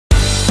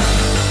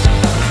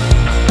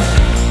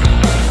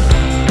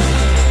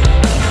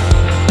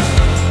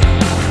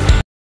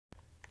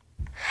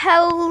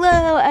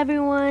Hello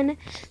everyone,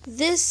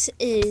 this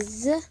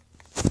is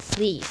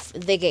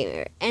LeafThe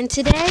Gamer, and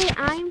today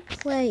I'm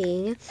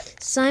playing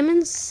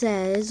Simon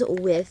Says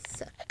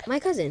with my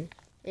cousin,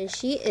 and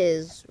she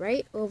is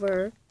right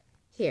over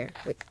here.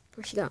 Wait,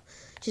 where'd she go?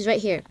 She's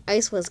right here.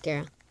 Ice was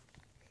girl.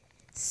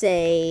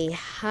 Say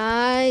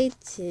hi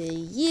to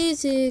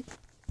YouTube.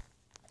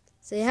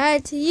 Say hi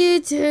to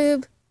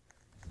YouTube.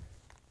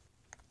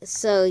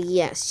 So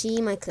yeah, she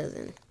my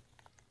cousin.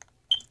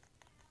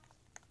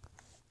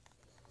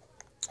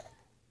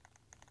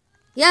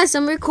 Yes,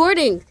 I'm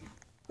recording.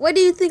 Why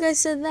do you think I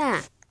said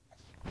that?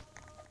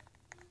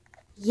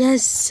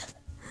 Yes,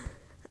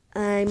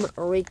 I'm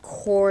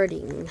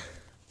recording.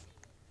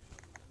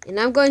 And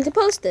I'm going to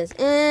post this.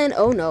 And,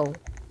 oh no,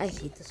 I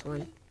hate this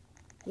one.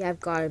 Yeah, I've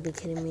got to be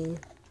kidding me.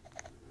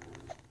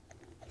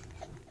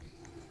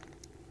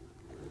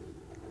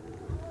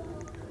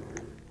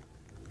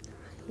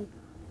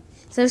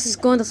 So this is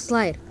going to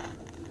slide.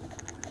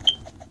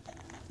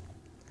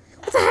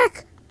 What the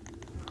heck?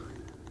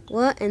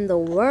 What in the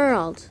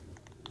world?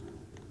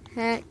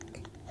 Heck.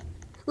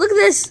 Look at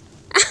this!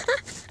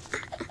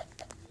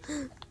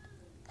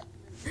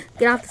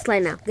 Get off the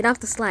slide now. Get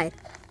off the slide.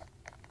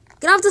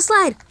 Get off the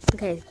slide!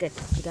 Okay, good.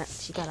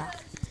 She got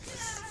off.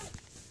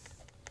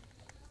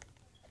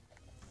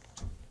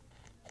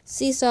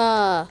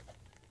 Seesaw.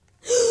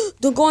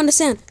 Don't go on the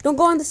sand. Don't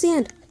go on the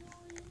sand.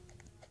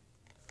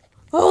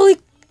 Holy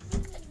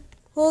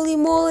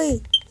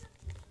moly.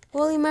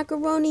 Holy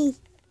macaroni.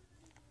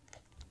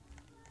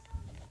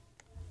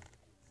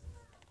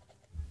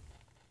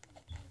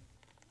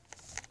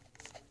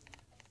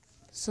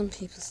 Some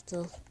people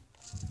still.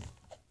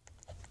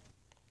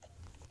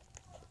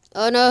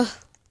 Oh no.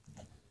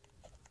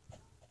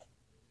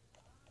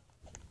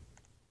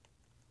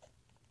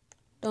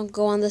 Don't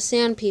go on the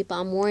sand, people.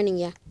 I'm warning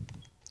you.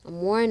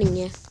 I'm warning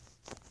you.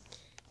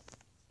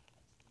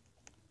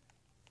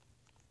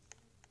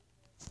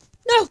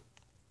 No!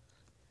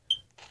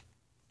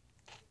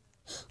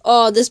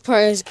 Oh, this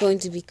part is going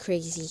to be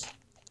crazy.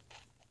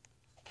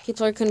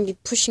 People are going to be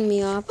pushing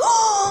me off.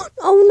 Oh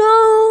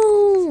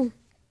no!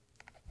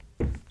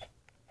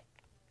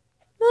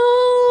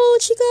 No,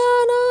 she got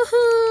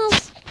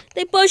off.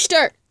 They pushed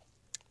her.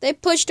 They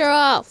pushed her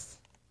off.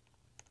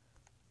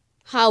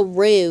 How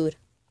rude.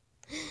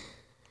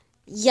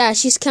 Yeah,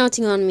 she's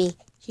counting on me.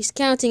 She's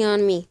counting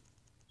on me.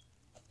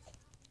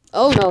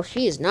 Oh, no,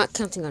 she is not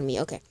counting on me.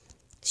 Okay.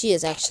 She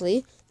is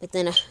actually. But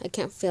then I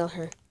can't fail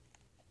her.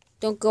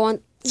 Don't go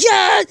on.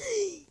 Yeah!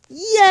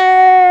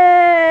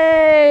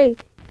 Yay!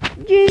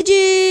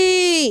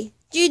 GG!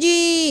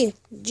 GG!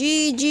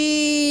 GG!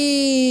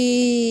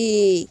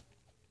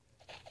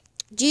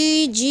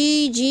 G,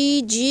 G,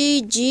 G,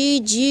 G, G,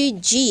 G,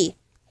 G.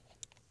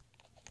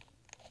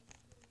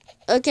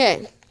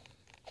 Okay.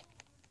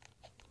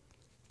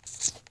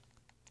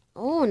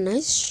 Oh,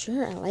 nice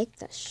shirt. I like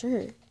that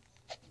shirt.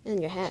 And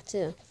your hat,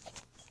 too.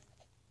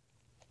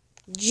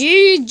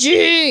 G,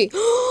 G.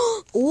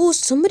 Oh,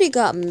 somebody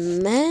got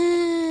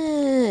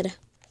mad.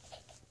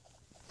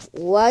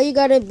 Why you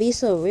gotta be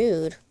so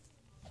rude?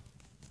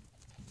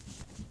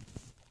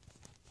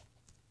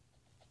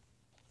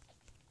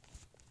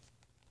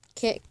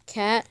 Kit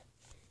Kat.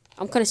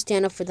 I'm gonna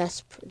stand up for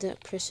that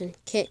person.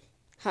 Kit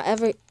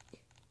Kat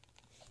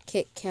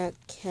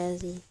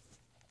Kazzy.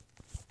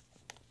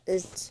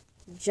 It's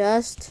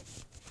just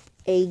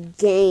a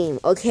game,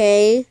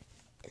 okay?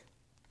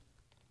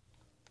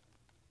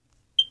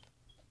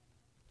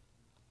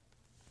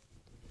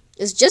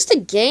 It's just a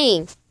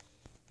game.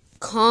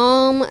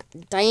 Calm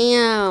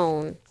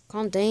down.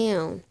 Calm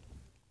down.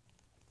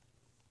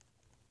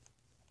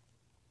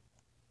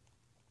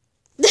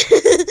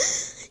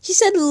 She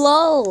said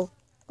lol.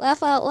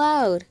 Laugh out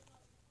loud.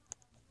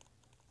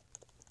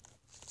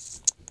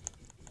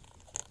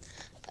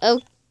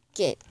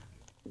 Okay.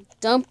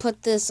 Don't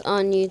put this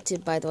on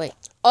YouTube, by the way.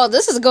 Oh,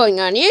 this is going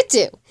on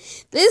YouTube.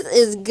 This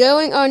is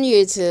going on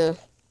YouTube.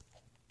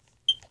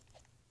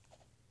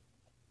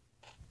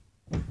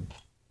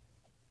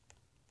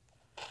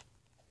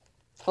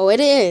 Oh, it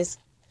is.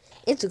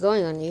 It's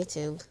going on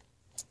YouTube.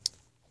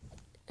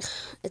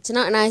 It's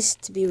not nice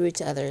to be rude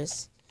to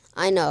others.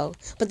 I know.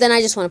 But then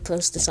I just want to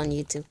post this on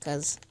YouTube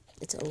because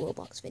it's a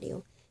Roblox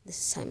video. This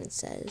is Simon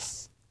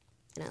Says.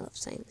 And I love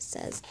Simon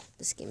Says.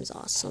 This game is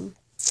awesome.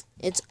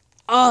 It's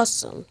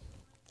awesome.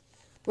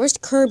 Where's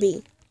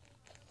Kirby?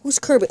 Who's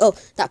Kirby? Oh,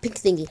 that pink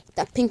thingy.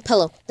 That pink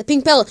pillow. The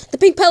pink pillow. The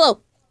pink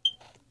pillow.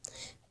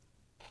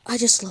 I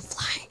just love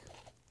flying.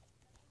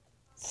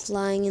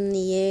 Flying in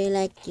the air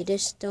like you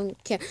just don't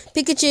care.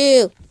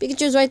 Pikachu!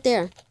 Pikachu's right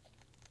there.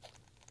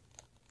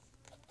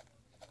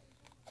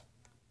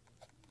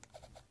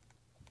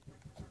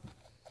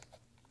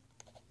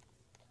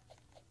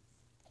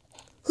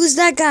 Who's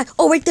that guy?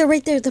 Oh, right there,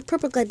 right there. The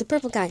purple guy, the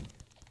purple guy.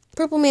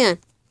 Purple man.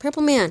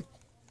 Purple man.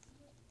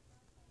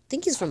 I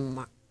think he's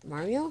from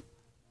Mario?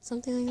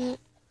 Something like that.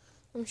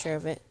 I'm sure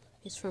of it.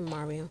 He's from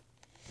Mario.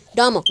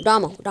 Damo.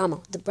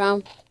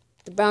 The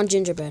brown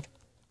gingerbread.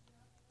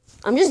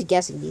 I'm just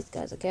guessing these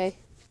guys, okay?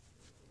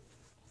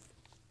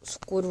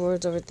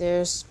 Squidward's over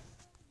there.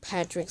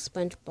 Patrick,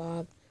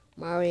 SpongeBob,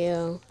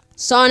 Mario,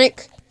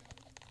 Sonic.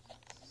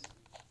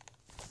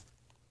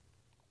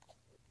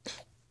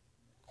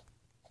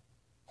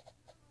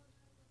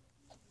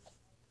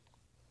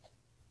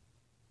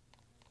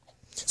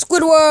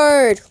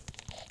 Squidward!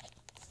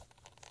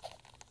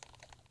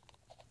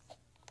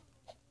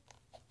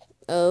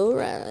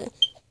 Alright.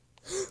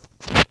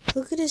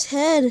 Look at his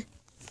head.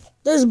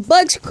 There's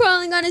bugs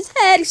crawling on his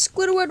head.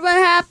 Squidward, what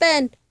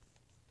happened?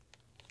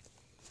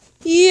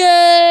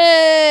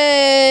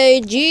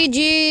 Yay!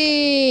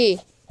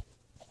 GG!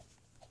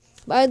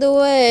 By the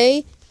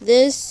way,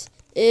 this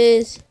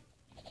is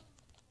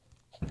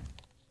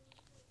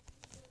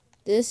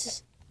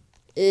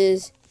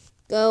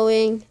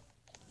going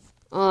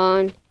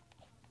on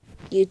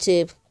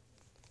YouTube.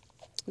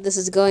 This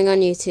is going on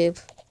YouTube.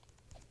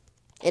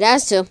 It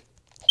has to.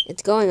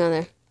 It's going on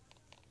there.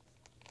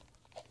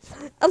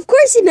 Of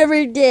course he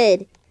never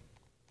did.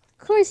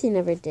 Of course he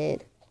never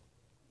did.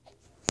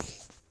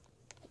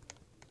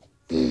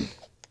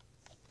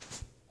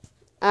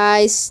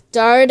 I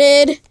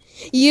started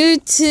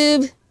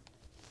YouTube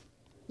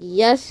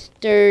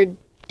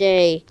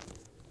yesterday.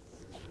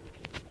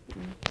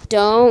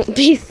 Don't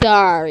be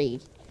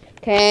sorry.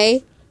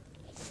 Okay?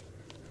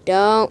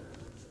 Don't.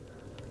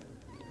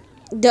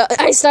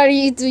 I started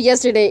YouTube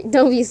yesterday.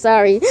 Don't be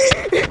sorry.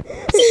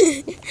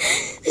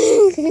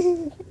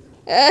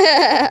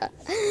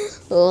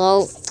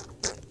 Well.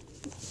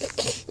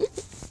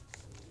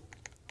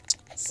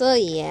 So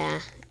yeah.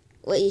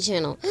 What you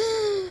channel?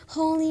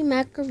 Holy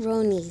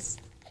macaronis.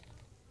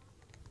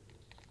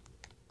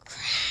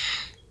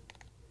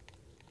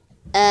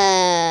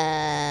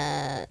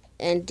 And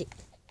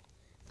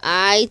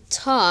I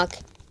talk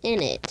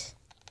in it,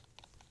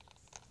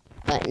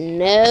 but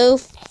no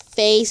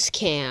face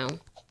cam.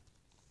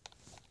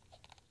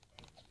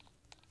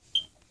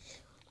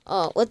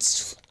 Oh,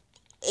 what's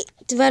 8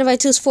 divided by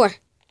 2 is 4.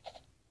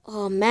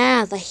 Oh,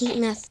 math. I hate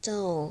math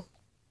though.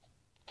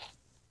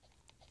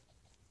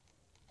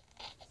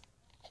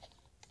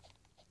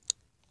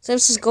 So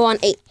let's just go on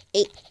 8.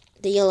 8.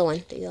 The yellow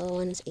one. The yellow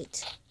one is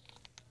 8.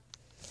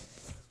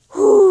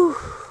 Whew.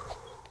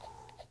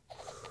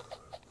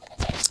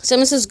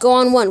 Someone says go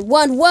on 1.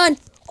 1, 1.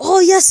 Oh,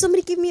 yes.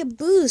 Somebody give me a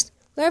boost.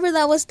 Whoever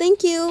that was,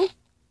 thank you.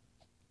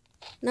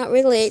 Not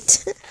really.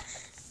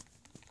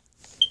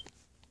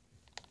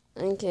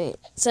 Okay.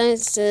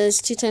 Science says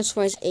 2 times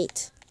 4 is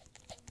 8.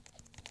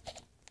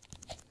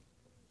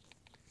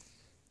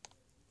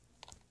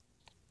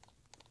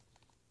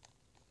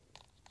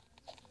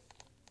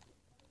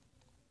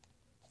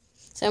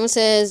 Someone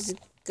says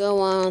go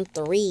on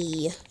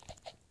 3.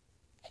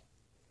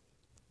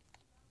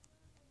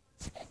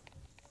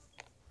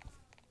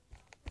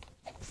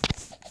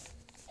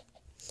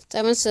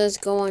 Someone says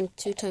go on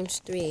 2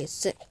 times 3 is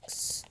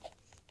 6.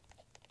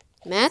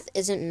 Math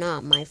isn't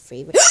not my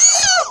favorite.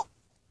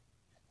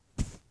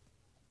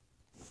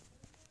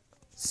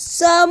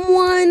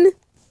 Someone,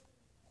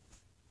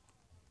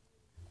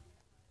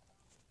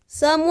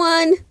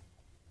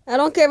 I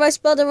don't care if I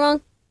spelled it wrong,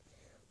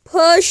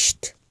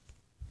 pushed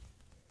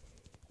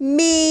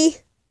me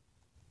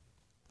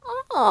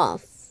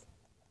off.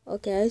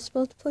 Okay, I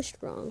spelled pushed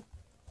wrong.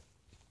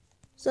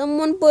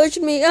 Someone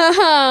pushed me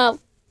off.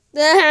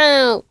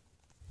 Down.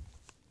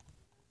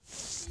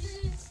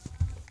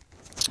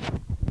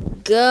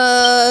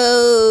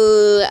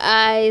 Go,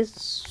 I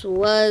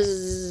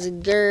was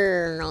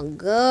girl.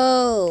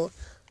 Go.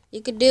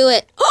 You could do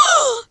it.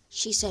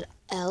 She said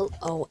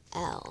LOL.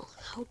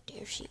 How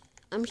dare she?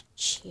 I'm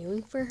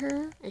cheering for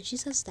her, and she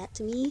says that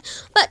to me.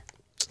 But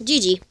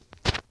GG.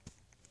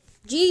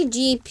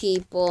 GG,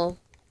 people.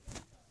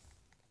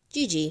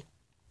 GG.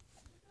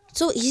 It's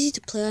so easy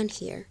to play on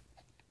here.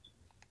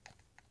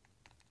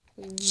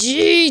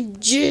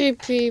 GG,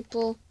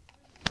 people.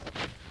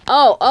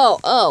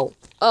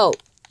 Oh.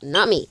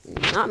 Not me.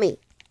 Not me.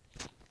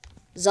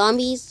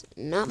 Zombies,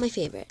 not my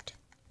favorite.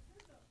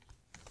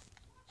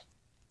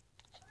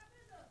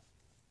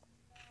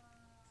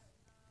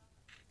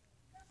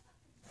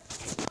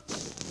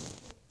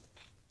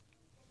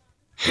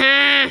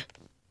 Ha!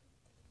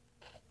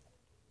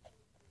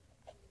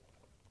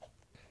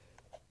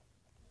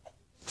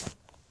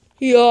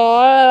 Yeah.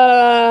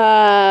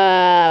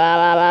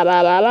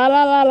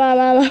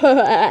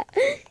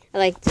 I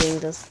like doing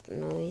those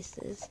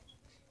noises.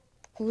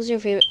 Who's your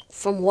favorite?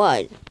 From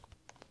what?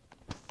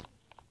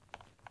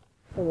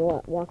 From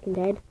what? Walking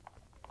Dead?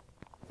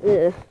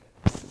 Ugh.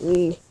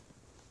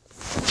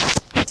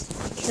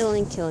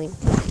 Killing.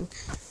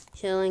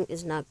 Killing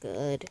is not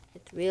good.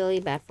 It's really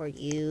bad for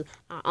you.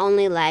 I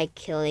only like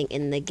killing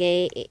in the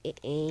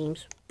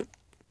games.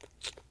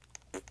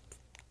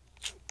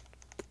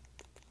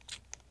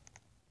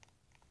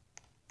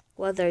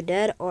 Whether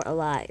dead or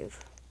alive.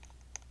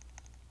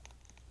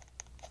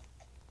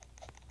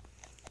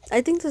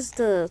 I think this is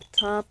the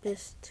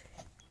toppest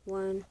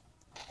one.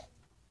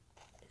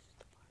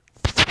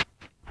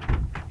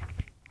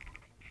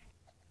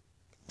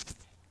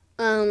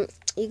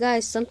 You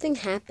guys, something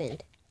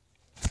happened.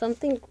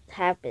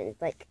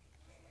 Like,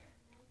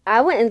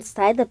 I went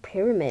inside the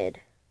pyramid.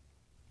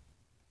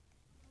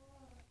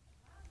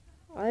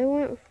 I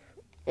was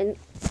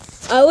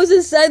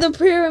inside the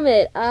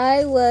pyramid.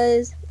 I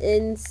was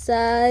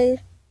inside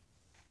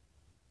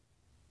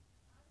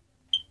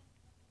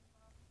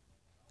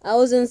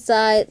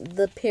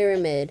the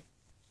pyramid.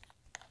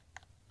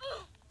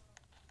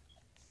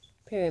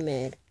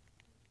 Pyramid.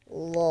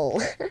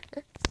 Lol.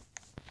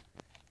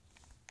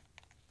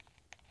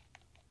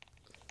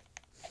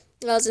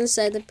 I was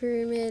inside the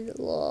pyramid.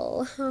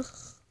 Lol.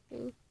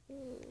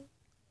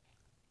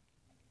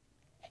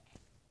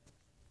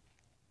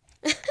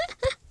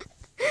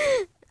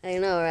 I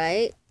know,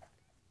 right?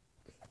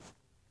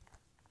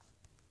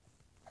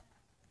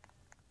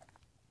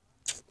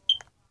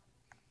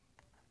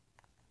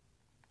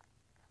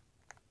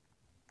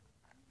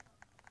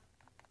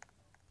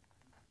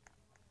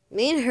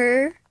 Me and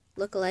her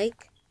look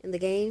alike in the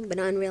game, but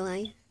not in real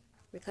life.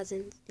 We're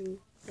cousins in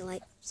real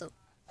life, so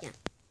yeah.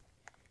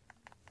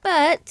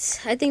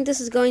 But I think this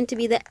is going to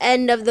be the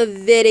end of the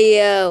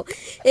video.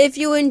 If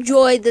you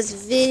enjoyed this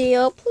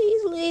video,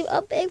 please leave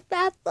a big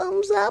fat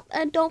thumbs up.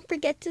 And don't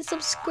forget to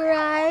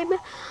subscribe.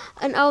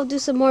 And I'll do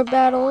some more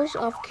battles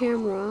off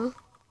camera.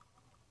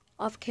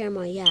 Off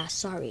camera, yeah,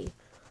 sorry.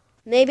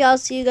 Maybe I'll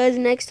see you guys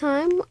next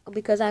time,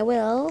 because I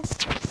will.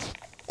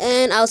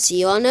 And I'll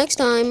see you all next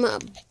time.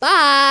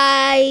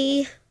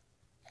 Bye!